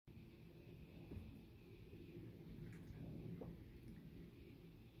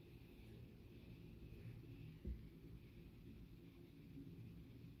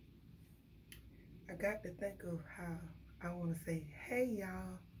got to think of how I want to say, hey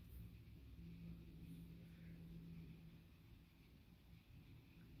y'all.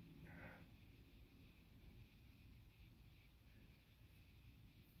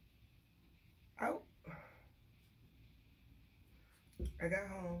 I got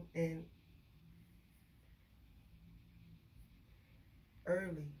home and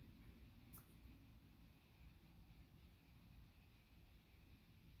early.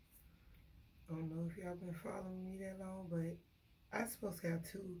 I don't know if y'all been following me that long, but I'm supposed to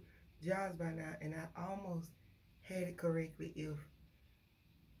have 2 jobs by now, and I almost had it correctly if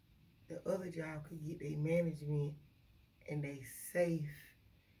the other job could get their management and they safe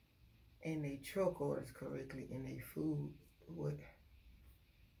and they truck orders correctly and they food. What?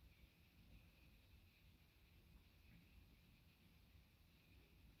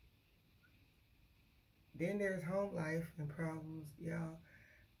 Then there's home life and problems, y'all.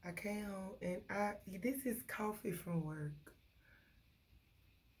 I came home and this is coffee from work,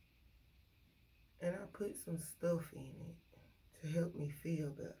 and I put some stuff in it to help me feel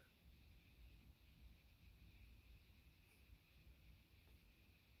better.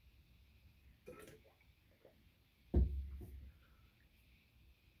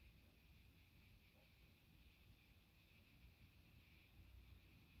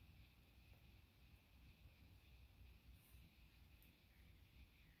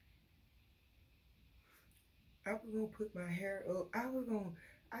 I was gonna put my hair up.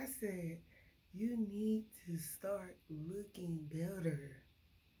 I said, you need to start looking better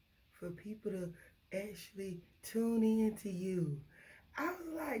for people to actually tune in to you. I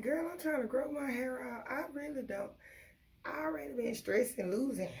was like, girl, I'm trying to grow my hair out. I really don't. I already been stressing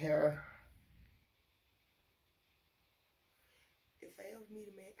losing hair. If I ever meet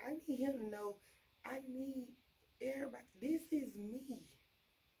a man, I need him to know I need everybody. This is me.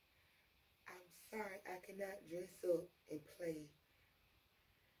 I'm sorry, I cannot dress up and play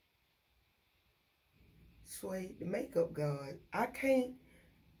Sway the makeup god. I can't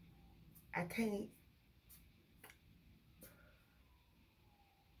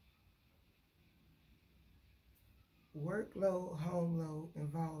workload, home load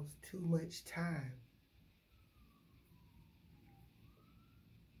involves too much time.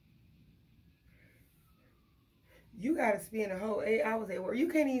 You gotta spend a whole 8 hours at work. You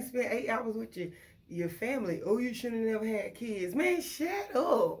can't even spend 8 hours with your family. Oh, you should have never had kids. Man, shut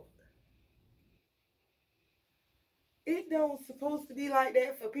up. It don't supposed to be like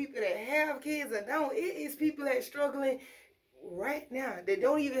that for people that have kids or don't. It is people that struggling right now that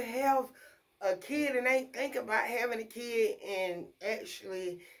don't even have a kid and ain't think about having a kid, and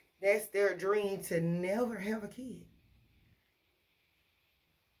actually that's their dream to never have a kid.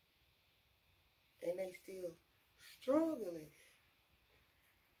 And they still struggling.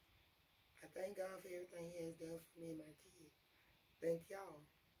 I thank God for everything He has done for me and my kids. Thank y'all.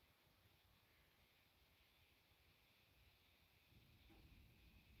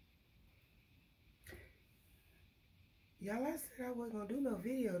 Y'all, I said I wasn't gonna do no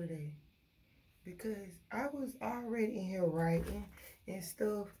video today because I was already in here writing and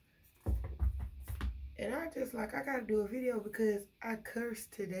stuff. And I just like, I gotta do a video because I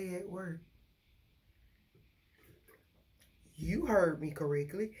cursed today at work. You heard me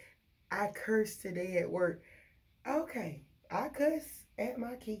correctly. I cursed today at work. Okay, I cuss at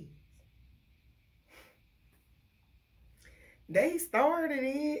my kids. They started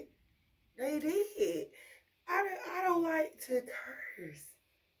it. They did. I don't like to curse.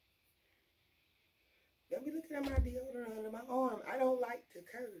 Don't be looking at my deodorant under my arm. I don't like to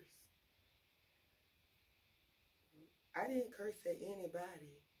curse. I didn't curse at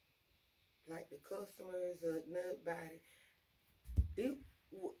anybody, like the customers or nobody. It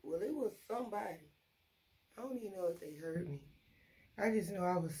was somebody. I don't even know if they heard me. I just know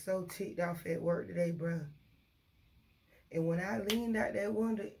I was so ticked off at work today, bruh. And when I leaned out that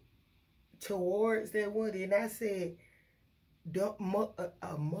window towards that window, and I said, a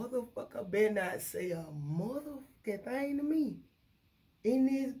motherfucker better not say a motherfucking thing to me in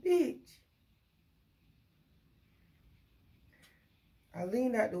this bitch. I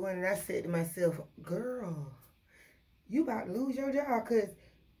leaned out the window and I said to myself, girl, you about to lose your job, because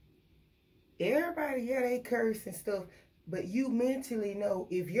everybody, yeah, they curse and stuff, but you mentally know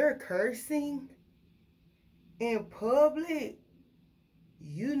if you're cursing in public,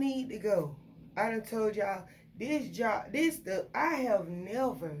 you need to go. I done told y'all, this job, I have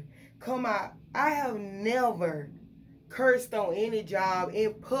never cursed on any job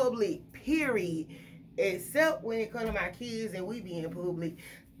in public, period. Except when it comes to my kids and we be in public.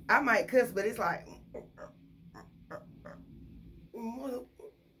 I might cuss, but it's like,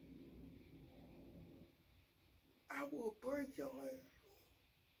 will break your hand.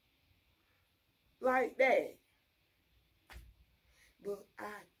 Like that. But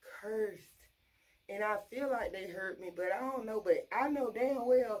I cursed. And I feel like they hurt me, but I don't know. But I know damn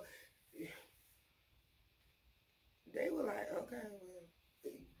well they were like, okay,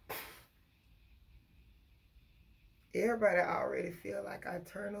 well. Everybody already feel like I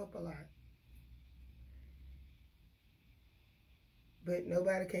turn up a lot. But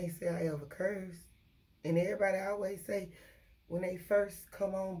nobody can say I ever curse. And everybody always say when they first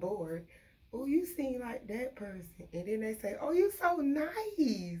come on board, oh, you seem like that person. And then they say, oh, you so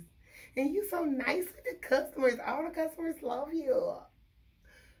nice. And you so nice with the customers. All the customers love you.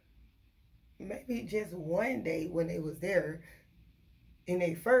 Maybe just one day when they was there in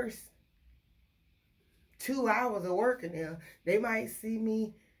their first 2 hours of working there, they might see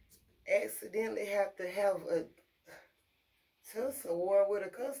me accidentally have to have a tussle war with a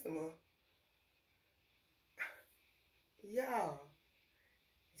customer. Y'all,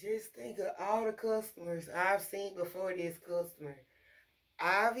 just think of all the customers I've seen before this customer.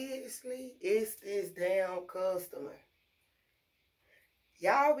 Obviously, it's this damn customer.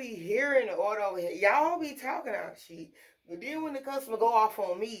 Y'all be hearing the order over here. Y'all be talking out shit. But then when the customer go off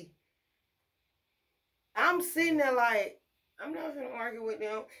on me, I'm sitting there like, I'm not gonna argue with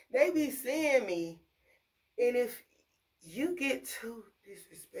them. They be seeing me. And if you get too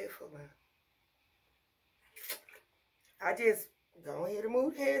disrespectful, man, I just go ahead and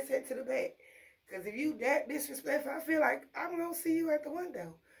move the headset to the back. Because if you that disrespectful, I feel like I'm going to see you at the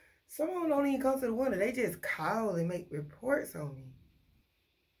window. Someone don't even come to the window. They just call and make reports on me.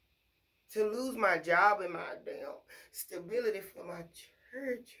 To lose my job and my damn stability for my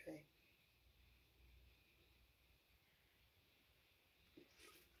church.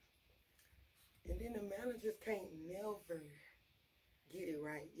 And then the managers can't never get it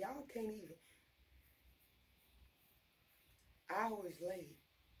right. Y'all can't even. Hours late.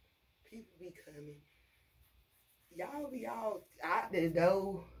 People be coming. Y'all be all out the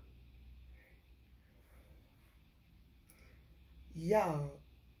door. Y'all.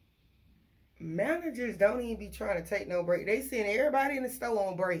 Managers don't even be trying to take no break. They send everybody in the store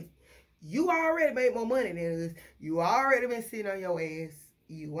on break. You already made more money than us. You already been sitting on your ass.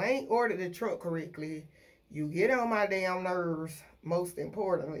 You ain't ordered the truck correctly. You get on my damn nerves, most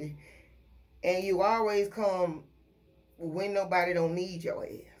importantly. And you always come when nobody don't need your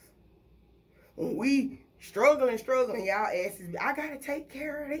ass. When we struggling, y'all asses, I gotta take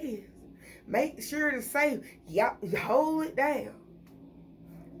care of this. Make sure it's safe. Y'all hold it down.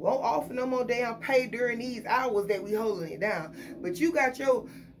 Won't offer no more damn pay during these hours that we holding it down. But you got your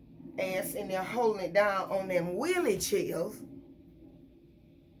ass in there holding it down on them wheelie chairs.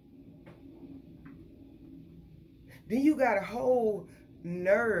 Then you got a whole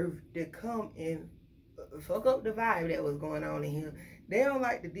nerve to come and fuck up the vibe that was going on in here. They don't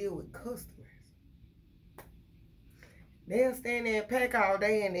like to deal with customers. They'll stand there and pack all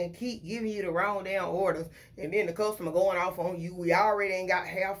day and then keep giving you the wrong damn orders. And then the customer going off on you. We already ain't got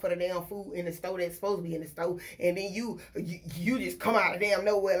half of the damn food in the store that's supposed to be in the store. And then you just come out of damn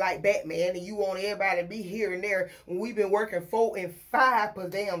nowhere like Batman. And you want everybody to be here and there. When we've been working 4 and 5 per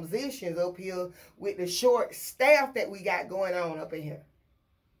damn positions up here with the short staff that we got going on up in here.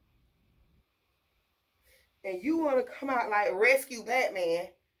 And you want to come out like rescue Batman.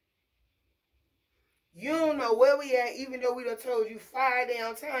 You don't know where we at, even though we done told you 5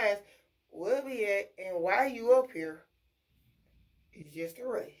 damn times where we at and why you up here. It's just a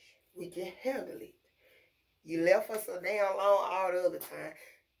rush. We can handle it. You left us so damn long all the other time.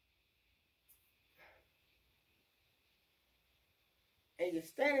 And you're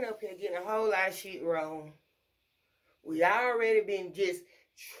standing up here getting a whole lot of shit wrong. We already been just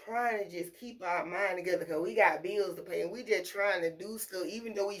trying to just keep our mind together because we got bills to pay and we just trying to do stuff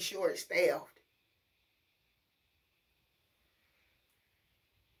even though we short-staffed.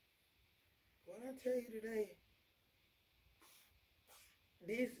 When I tell you today,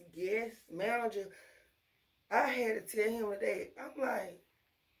 this guest manager, I had to tell him today, I'm like,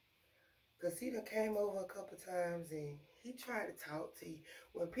 because he done came over a couple times and he tried to talk to you.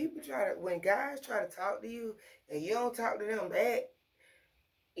 When guys try to talk to you and you don't talk to them back,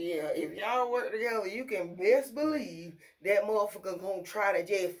 yeah, if y'all work together, you can best believe that motherfucker gonna try to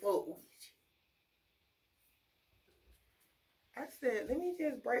just fuck with you. I said, let me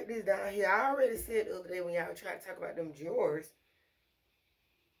just break this down here. I already said the other day when y'all tried to talk about them drawers.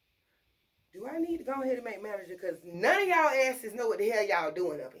 Do I need to go ahead and make manager? Because none of y'all asses know what the hell y'all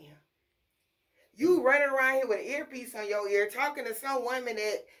doing up in here. You running around here with an earpiece on your ear talking to some woman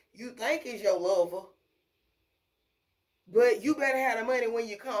that you think is your lover. But you better have the money when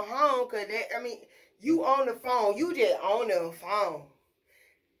you come home. Because, You on the phone. You just on the phone.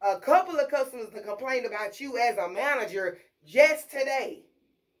 A couple of customers complained about you as a manager just today.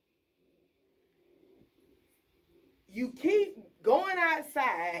 You keep going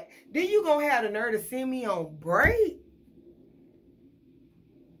outside, then you gonna have the nerve to send me on break?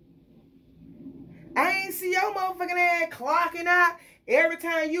 I ain't see your motherfucking ass clocking out every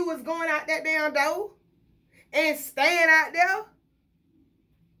time you was going out that damn door and staying out there.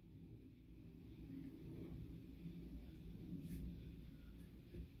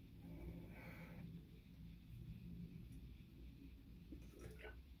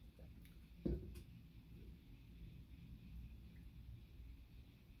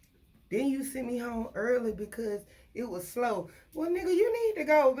 Then you sent me home early because it was slow. Well, nigga, you need to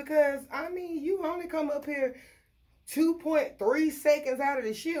go because, I mean, you only come up here 2.3 seconds out of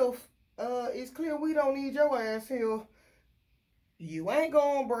the shift. It's clear we don't need your ass here. You ain't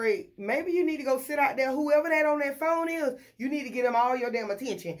gonna break. Maybe you need to go sit out there. Whoever that on that phone is, you need to get them all your damn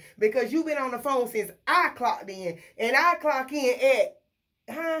attention because you've been on the phone since I clocked in. And I clock in at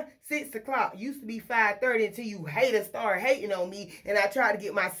 6 o'clock. Used to be 5:30 until you haters start hating on me. And I tried to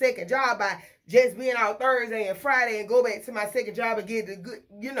get my second job by just being out Thursday and Friday and go back to my second job and get a good,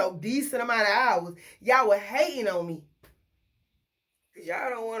 decent amount of hours. Y'all were hating on me. Because y'all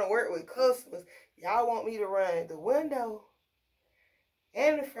don't want to work with customers. Y'all want me to run the window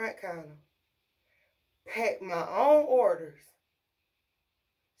and the front counter. Pack my own orders.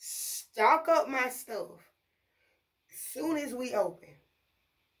 Stock up my stuff. As soon as we open.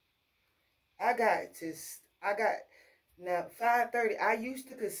 Now 5:30, I used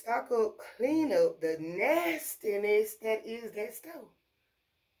to could stock up, clean up the nastiness that is that store.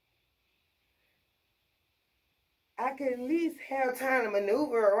 I could at least have time to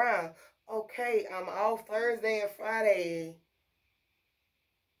maneuver around. Okay, I'm off Thursday and Friday.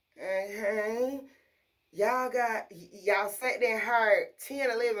 Y'all sat there and hired 10,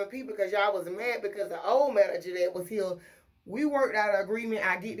 11 people because y'all was mad because the old manager that was here. We worked out an agreement.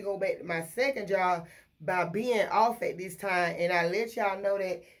 I get to go back to my second job by being off at this time. And I let y'all know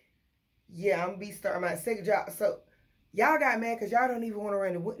that, yeah, I'm going to be starting my second job. So y'all got mad because y'all don't even want to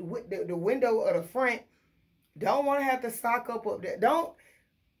run the window or the front. Don't want to have to stock up there. Don't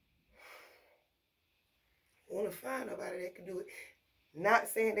want to find nobody that can do it. Not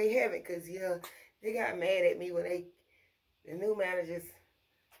saying they haven't because, yeah, they got mad at me when the new managers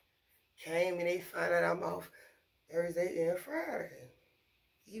came and they found out I'm off Thursday and Friday.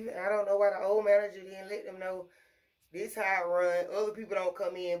 Even I don't know why the old manager didn't let them know this how I run. Other people don't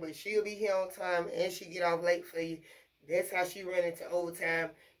come in, but she'll be here on time and she get off late for you. That's how she run into overtime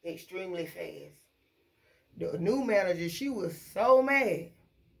extremely fast. The new manager, she was so mad.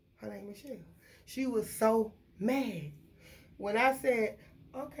 Her name is Michelle. She was so mad. When I said,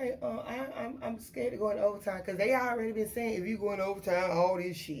 okay, I'm scared to go into overtime because they already been saying if you go into overtime, all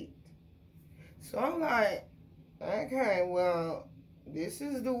this shit. So I'm like, okay, well, this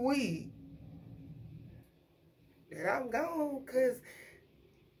is the week that I'm gone because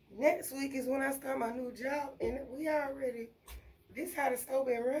next week is when I start my new job and this how the store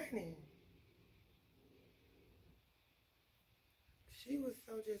been running. She was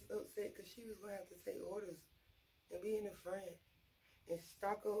so just upset because she was going to have to take orders and be in the front and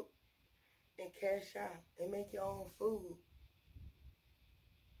stock up and cash out and make your own food.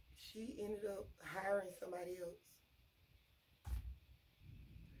 She ended up hiring somebody else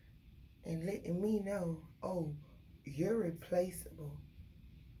and letting me know, oh, you're replaceable.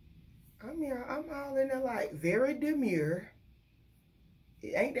 I mean, I'm all in there like very demure.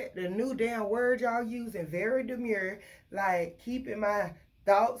 Ain't that the new damn word y'all using? Very demure, like keeping my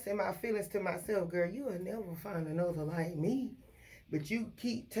thoughts and my feelings to myself. Girl, you'll never find another like me. But you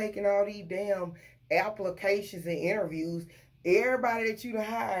keep taking all these damn applications and interviews. Everybody that you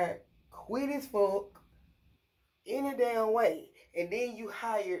hired quit as fuck any damn way. And then you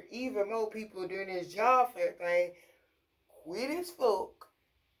hire even more people during this job fair thing, quit as fuck,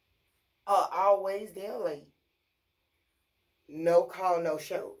 are always there late. No call, no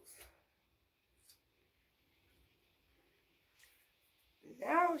shows.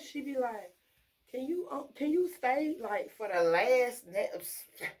 Now she be like, can you stay like for the last?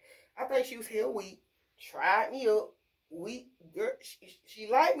 I think she was here a week. Tried me up. Girl, she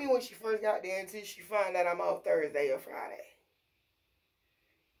liked me when she first got there until she found out I'm off Thursday or Friday.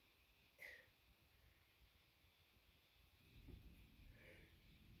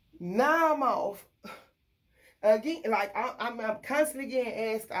 Now I'm off. Again, like I'm constantly getting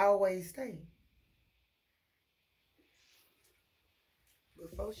asked to always stay.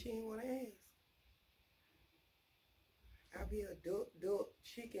 Before she didn't want to ask. I be a duck,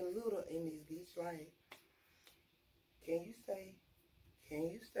 chicken little in this bitch. Like, can you stay? Can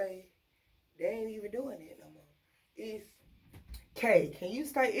you stay? They ain't even doing that no more. It's, Kay, can you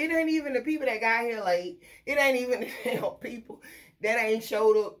stay? It ain't even the people that got here late. It ain't even the damn people that ain't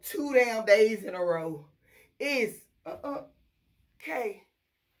showed up 2 damn days in a row. It's, Kay,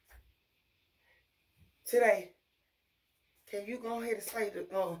 today, can you go ahead and say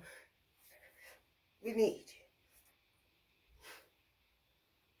that, we need you.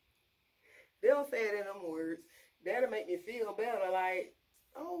 They don't say it in them words. That'll make me feel better, like,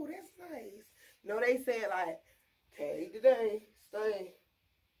 oh, that's nice. No, they say it like, okay, today, stay.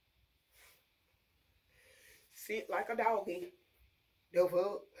 Sit like a doggy. The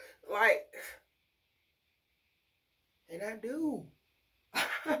fuck? Like, and I do.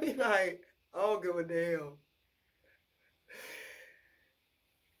 I be like, I don't give a damn.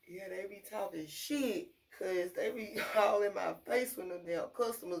 Yeah, they be talking shit. Cause they be all in my face when them damn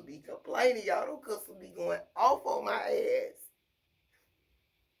customers be complaining. Y'all, them customers be going off on my ass.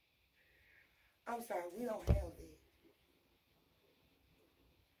 I'm sorry, we don't have that.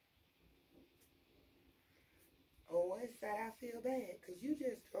 On one side, I feel bad. Cause you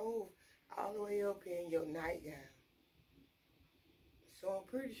just drove all the way up here in your nightgown. So I'm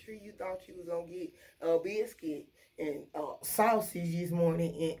pretty sure you thought you was gonna get a biscuit and sausage this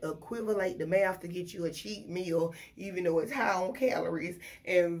morning and equivalent the math to get you a cheap meal, even though it's high on calories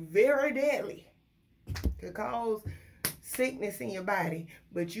and very deadly. Could cause sickness in your body.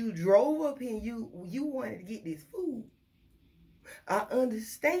 But you drove up here and you wanted to get this food. I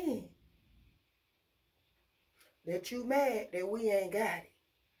understand that you mad that we ain't got it.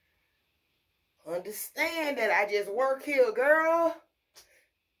 Understand that I just work here, girl.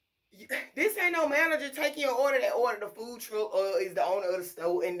 This ain't no manager taking your order that ordered the food truck or is the owner of the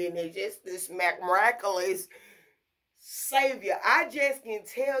store and then they just this miraculous savior. I just can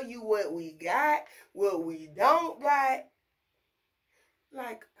tell you what we got, what we don't got.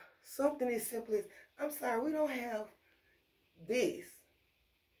 Like something as simple as, I'm sorry, we don't have this.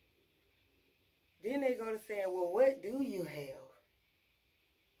 Then they go to saying, well, what do you have?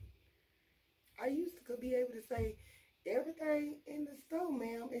 I used to be able to say, everything in the store,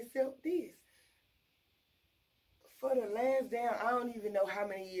 ma'am, except this. For the last damn, I don't even know how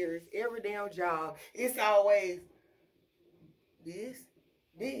many years, every damn job, it's always this.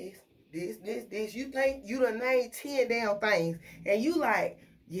 You think you done named 10 damn things, and you like,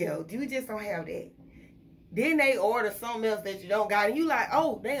 yeah, you just don't have that. Then they order something else that you don't got, and you like,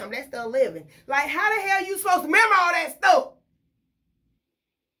 oh, damn, that's the 11. Like, how the hell you supposed to remember all that stuff?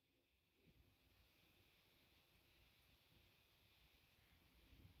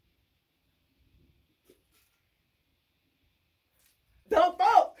 The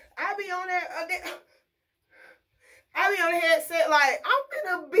fuck? I be on that, I be on the headset like, I'm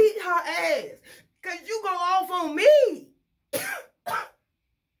gonna beat her ass. Cause you go off on me.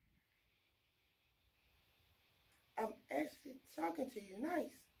 I'm actually talking to you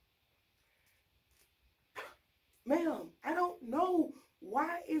nice. Ma'am, I don't know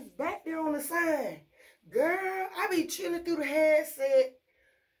why it's back there on the sign. Girl, I be chilling through the headset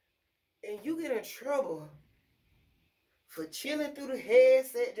and you get in trouble for chilling through the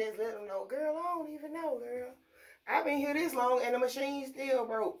headset. Just let them know, girl, I don't even know, girl. I've been here this long and the machine still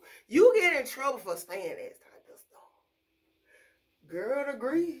broke. You get in trouble for saying that type of stuff. Girl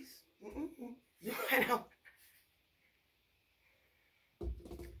agrees. You know,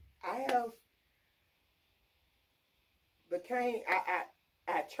 I have became,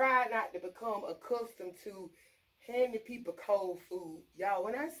 I tried not to become accustomed to handing people cold food. Y'all,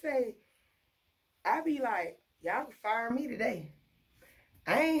 when I say, I be like, y'all can fire me today.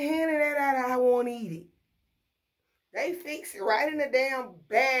 I ain't handing that out, I won't eat it. They fix it right in the damn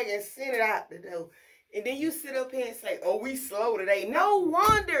bag and send it out the door. And then you sit up here and say, oh, we slow today. No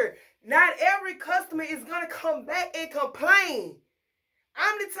wonder not every customer is going to come back and complain.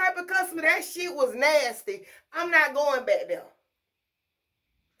 I'm the type of customer, that shit was nasty. I'm not going back there.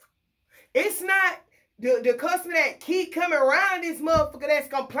 It's not the customer that keep coming around this motherfucker that's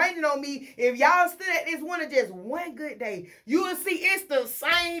complaining on me. If y'all stood at this one of just one good day, you will see it's the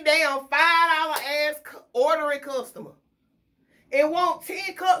same damn $5 ass ordering customer. It want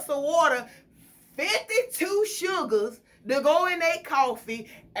 10 cups of water, 52 sugars to go in their coffee,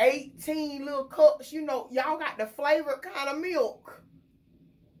 18 little cups. You know, y'all got the flavored kind of milk.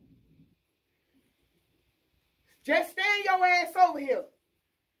 Just stand your ass over here.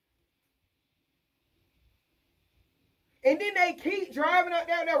 And then they keep driving up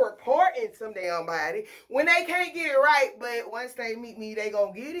there, they're reporting some damn body when they can't get it right. But once they meet me, they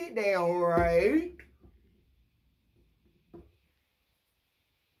gonna get it down right.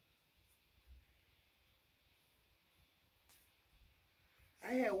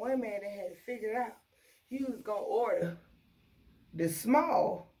 had one man that had figured out he was gonna order the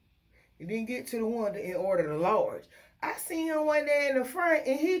small and then get to the one and order the large. I seen him one day in the front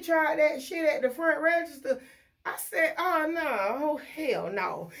and he tried that shit at the front register. I said, oh no, oh hell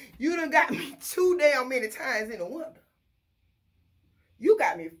no. You done got me too damn many times in the window. You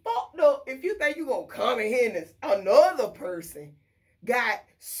got me fucked up if you think you gonna come in here and this another person got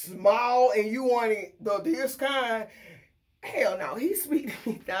small and you wanted this kind. Hell no, he speak to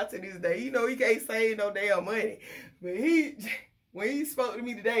me down to this day. You know he can't save no damn money. But when he spoke to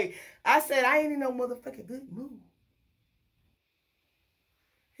me today, I said, I ain't in no motherfucking good mood.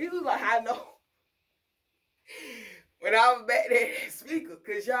 He was like, I know. When I was back there at speaker,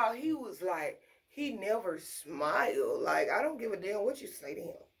 cause y'all, he was like, he never smiled. Like, I don't give a damn what you say to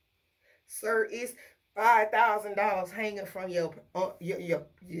him. Sir, it's $5,000 hanging from your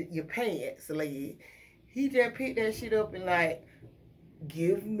pants leg. He just picked that shit up and like,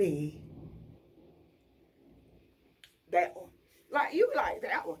 give me that one. Like, you like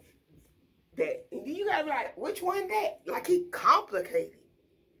that one. That. And then you gotta be like, which one that? Like, he complicated.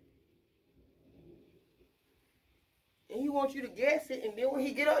 And he wants you to guess it. And then when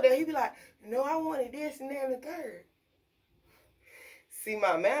he get up there, he be like, no, I wanted this and that and the third. See,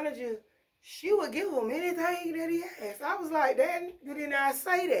 my manager, she would give him anything that he asked. I was like, that didn't I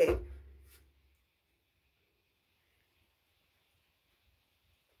say that?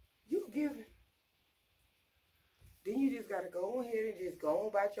 You give it. Then you just gotta go ahead and just go on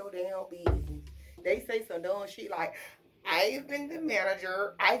about your damn business. They say some dumb shit like, I've been the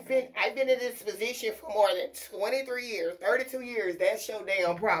manager. I've been in this position for more than 23 years, 32 years. That's your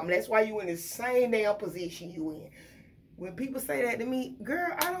damn problem. That's why you in the same damn position you in. When people say that to me,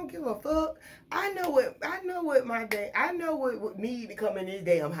 girl, I don't give a fuck. I know what need to come in this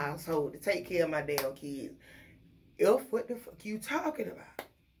damn household to take care of my damn kids. What the fuck you talking about?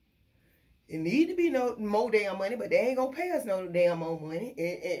 It need to be no more damn money, but they ain't gonna pay us no damn more money.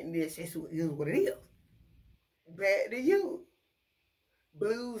 And this is what it is. Back to you.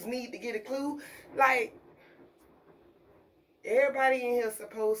 Blues need to get a clue. Like, everybody in here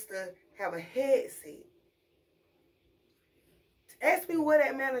supposed to have a headset. Ask me where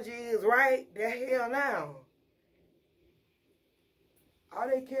that manager is, right? The hell now. All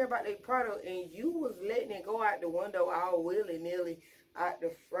they care about their product, and you was letting it go out the window all willy-nilly, out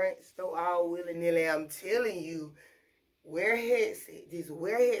the front store all willy-nilly. I'm telling you, wear headset. Just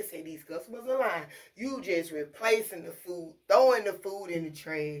wear headset. These customers are lying. You just replacing the food, throwing the food in the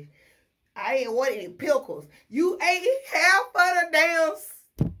trash. I ain't want any pickles. You ate half of the damn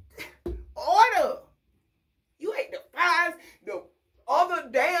order. You ate the fries, the other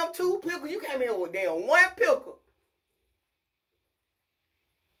damn 2 pickles. You came in with damn 1 pickle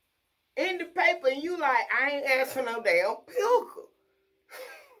in the paper, and you like, I ain't asked for no damn pickle.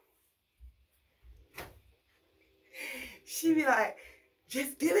 She be like,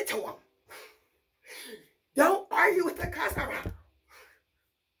 just give it to him. Don't argue with the customer.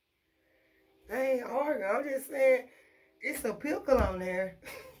 I ain't arguing. I'm just saying, it's a pickle on there.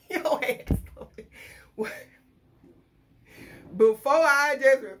 Your ass. Before I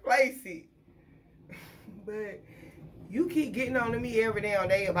just replace it. But you keep getting on to me every damn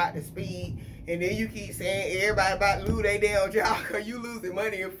day about the speed. And then you keep saying everybody about to lose their damn job because you losing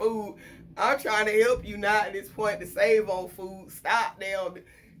money in food. I'm trying to help you now at this point to save on food. Stop damn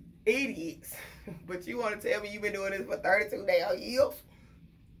idiots. But you want to tell me you've been doing this for 32 damn years?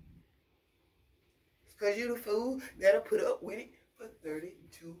 It's because you the fool that'll put up with it for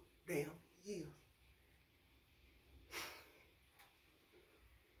 32 damn years.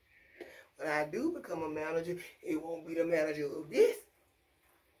 When I do become a manager, it won't be the manager of this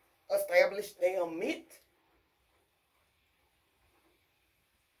established damn mint.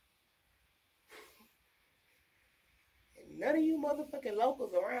 And none of you motherfucking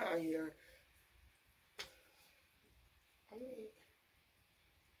locals around here. I mean,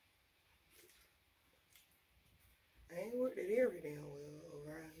 I ain't worked at every damn well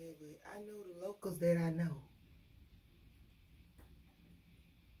around here, but I know the locals that I know.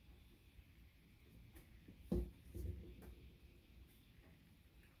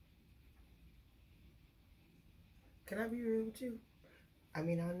 Can I be real with you? I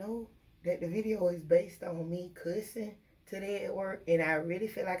mean, I know that the video is based on me cussing today at work, and I really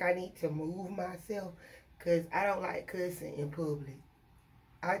feel like I need to move myself because I don't like cussing in public.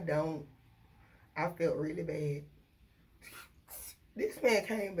 I don't. I felt really bad. This man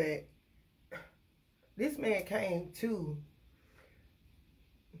came back. This man came too.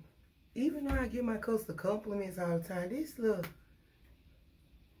 Even though I give my customer compliments all the time, this look,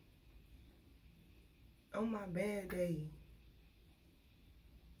 on my bad day,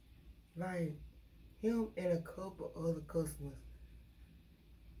 Like, him and a couple other customers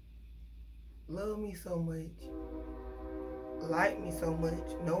love me so much, like me so much,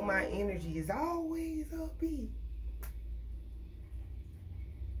 know my energy is always upbeat.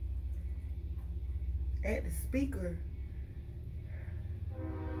 At the speaker,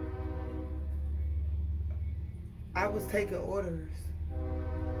 I was taking orders.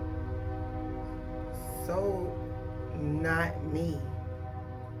 So not me.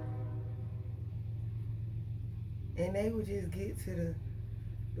 And they would just get to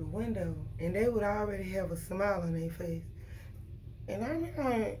the window and they would already have a smile on their face. And I'm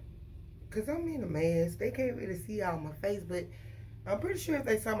like, because I'm in a mask, they can't really see all my face, but I'm pretty sure if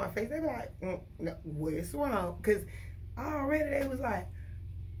they saw my face, they'd be like, no, what's wrong? Because already they was like,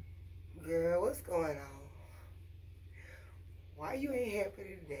 girl, what's going on? Why you ain't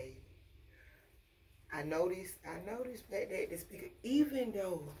happy today? I noticed that the speaker, even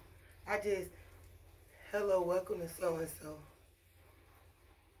though I just, hello, welcome to so-and-so.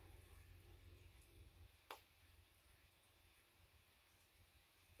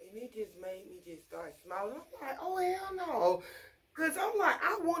 And it just made me just start smiling. I'm like, oh, hell no. Because I'm like,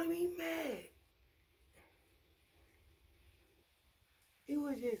 I want to be mad. It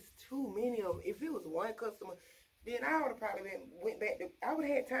was just too many of them. If it was one customer, then I would have probably went back to, I would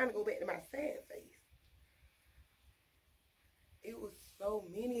have had time to go back to my sad face. It was so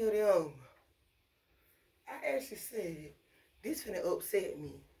many of them. I actually said, this finna upset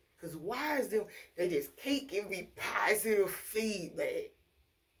me. Because why is them, they just keep giving me positive feedback.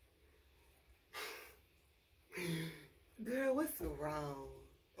 Girl, what's wrong?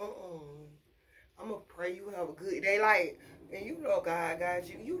 I'm going to pray you have a good day. Like, and you know God got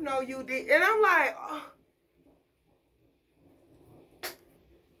you. You know you did. And I'm like, oh.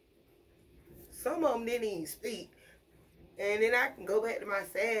 Some of them didn't even speak. And then I can go back to my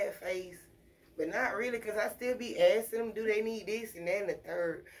sad face. But not really, because I still be asking them, do they need this and that and the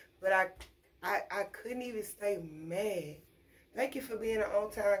third. But I couldn't even stay mad. Thank you for being an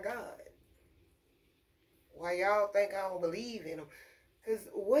on-time God. Why y'all think I don't believe in them? Because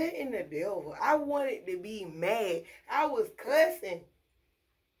what in the devil? I wanted to be mad. I was cussing.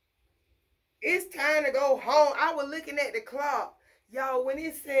 It's time to go home. I was looking at the clock. Y'all, when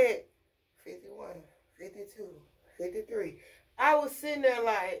it said 51, 52, 53, I was sitting there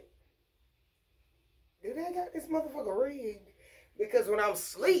like, do they got this motherfucker rigged? Because when I'm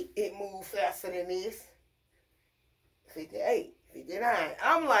asleep, it moves faster than this. 58, 59.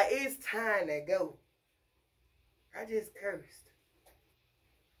 I'm like, it's time to go. I just cursed.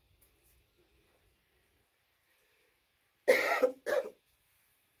 I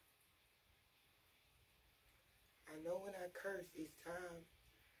know when I curse, it's time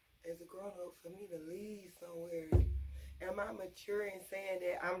as a grown-up for me to leave somewhere. Am I mature in saying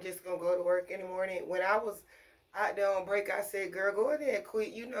that I'm just going to go to work in the morning? When I was out there on break, I said, girl, go ahead and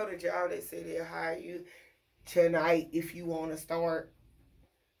quit. You know the job that said they'll hire you tonight if you want to start.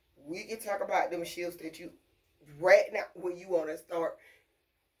 We can talk about them shifts that you, right now, when you want to start.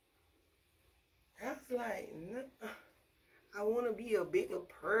 I was like, no, I want to be a bigger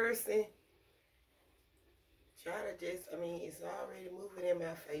person. Try to just, I mean, it's already moving in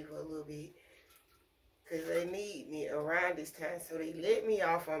my favor a little bit. Because they need me around this time. So they let me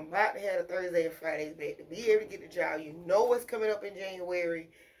off. I'm about to have a Thursday and Friday back to be able to get the job. You know what's coming up in January.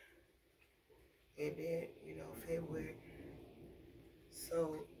 And then, you know, February.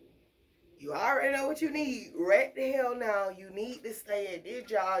 So, you already know what you need. Right the hell now. You need to stay at this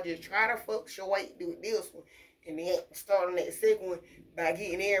job. Just try to fluctuate with this one. And then start on that second one by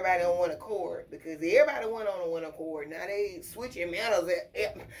getting everybody on one accord. Because everybody went on one accord. Now they switching manners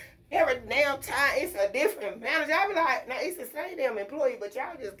every damn time. It's a different manager. I be like, now it's the same damn employee, but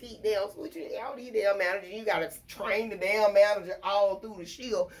y'all just keep damn switching all these damn managers. You got to train the damn manager all through the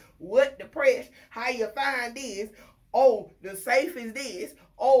shield. What the press? How you find this? Oh, the safe is this.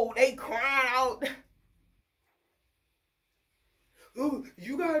 Oh, they crying out. Oh,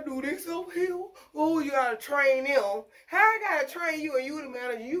 you gotta do this over here. Oh, you gotta train them. How I gotta train you and you the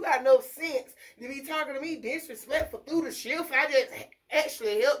manager? You got no sense to be talking to me disrespectful through the shift. I just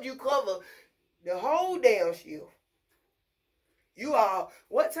actually helped you cover the whole damn shift. You all,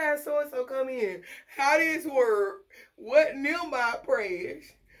 what time so-and-so come in? How this work? What nearby prayers?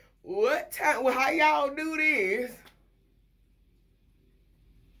 What time? Well, how y'all do this?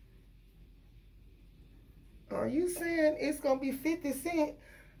 Are you saying it's going to be 50 cents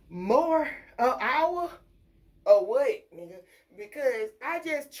more an hour? Or what, nigga? Because I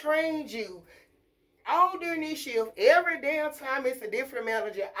just trained you all during this shift. Every damn time it's a different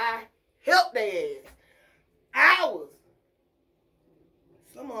manager, I help their ass. Hours.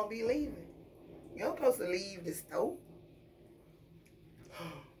 Some of them be leaving. You don't supposed to leave the store.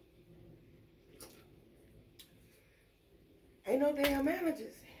 Ain't no damn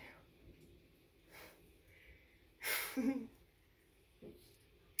managers. If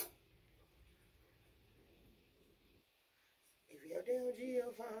your damn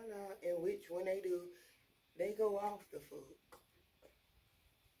GL find out, and which when they do, they go off the fuck.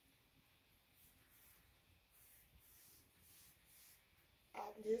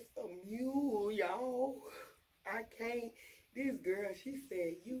 I'm just a mule, y'all. I can't. This girl, she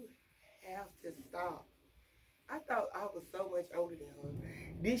said, you have to stop. I thought I was so much older than her.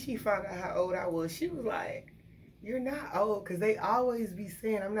 Then she found out how old I was. She was like, you're not old. Because they always be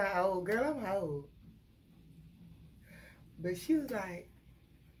saying I'm not old. Girl, I'm old. But she was like,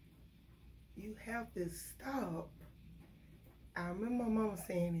 you have to stop. I remember my mama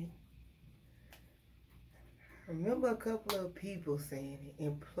saying it. I remember a couple of people saying it.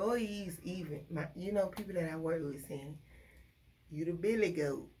 Employees even. People that I work with saying, you the billy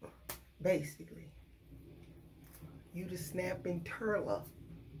goat, basically. You the snapping turtle.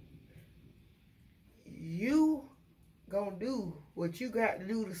 You gonna do what you got to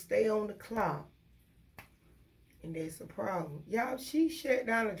do to stay on the clock. And that's a problem. Y'all, she shut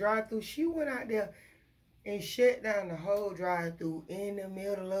down the drive-thru. She went out there and shut down the whole drive-thru in the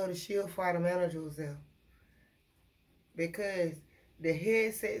middle of the shift while the manager was there. Because the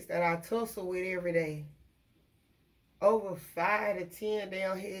headsets that I tussle with every day, over 5 to 10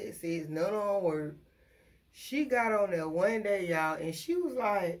 damn headsets, none of them work. She got on there one day, y'all, and she was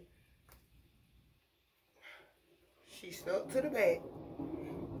like, she stuck to the back.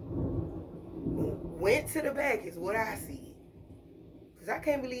 Went to the back is what I see. Because I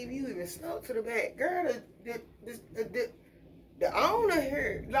can't believe you even snuck to the back. Girl, the owner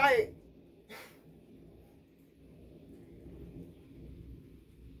here, like,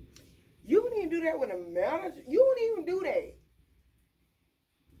 you don't even do that with a manager. You don't even do that.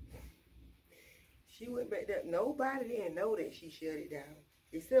 She went back there. Nobody didn't know that she shut it down.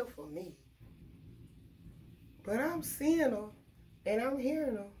 Except for me. But I'm seeing her. And I'm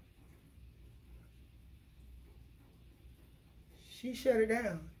hearing her. She shut it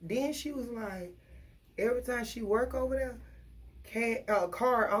down. Then she was like, every time she work over there,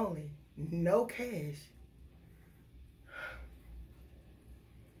 card only. No cash.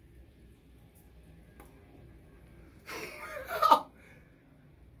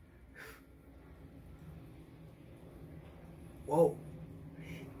 Whoa.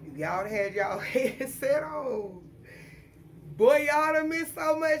 If y'all had y'all headset on, boy, y'all done missed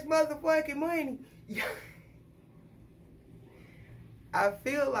so much motherfucking money. I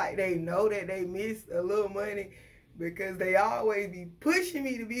feel like they know that they missed a little money because they always be pushing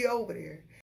me to be over there.